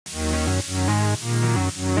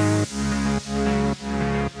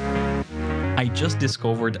I just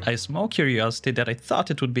discovered a small curiosity that I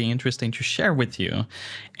thought it would be interesting to share with you.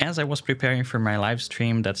 As I was preparing for my live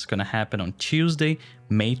stream that's gonna happen on Tuesday,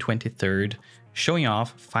 May 23rd, showing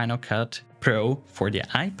off Final Cut Pro for the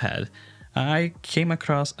iPad, I came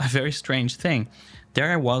across a very strange thing.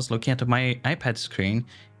 There I was looking at my iPad screen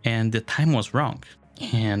and the time was wrong.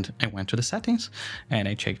 And I went to the settings and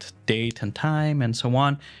I checked date and time and so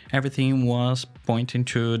on. Everything was pointing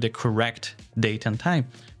to the correct date and time,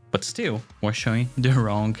 but still was showing the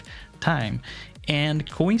wrong time. And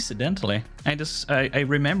coincidentally, I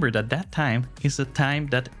remembered that time is the time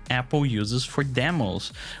that Apple uses for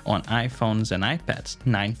demos on iPhones and iPads,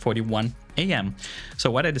 9:41 a.m.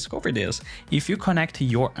 So what I discovered is, if you connect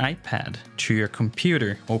your iPad to your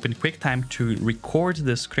computer, open QuickTime to record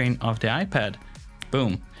the screen of the iPad,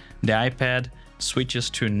 boom, the iPad switches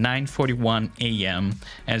to 9:41 a.m.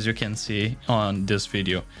 as you can see on this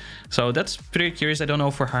video. So that's pretty curious. I don't know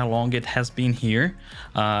for how long it has been here,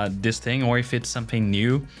 this thing, or if it's something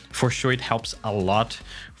new. For sure it helps a lot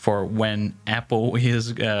for when Apple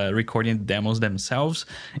is recording demos themselves,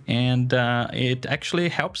 and it actually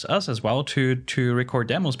helps us as well to record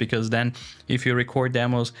demos, because then if you record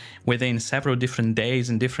demos within several different days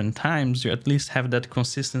and different times, you at least have that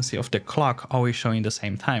consistency of the clock always showing the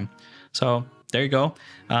same time. So there you go.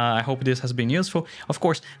 I hope this has been useful. Of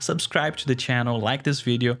course, subscribe to the channel, like this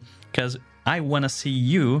video, because I want to see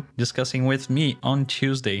you discussing with me on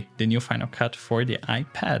Tuesday the new Final Cut for the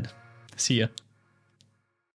iPad. See ya.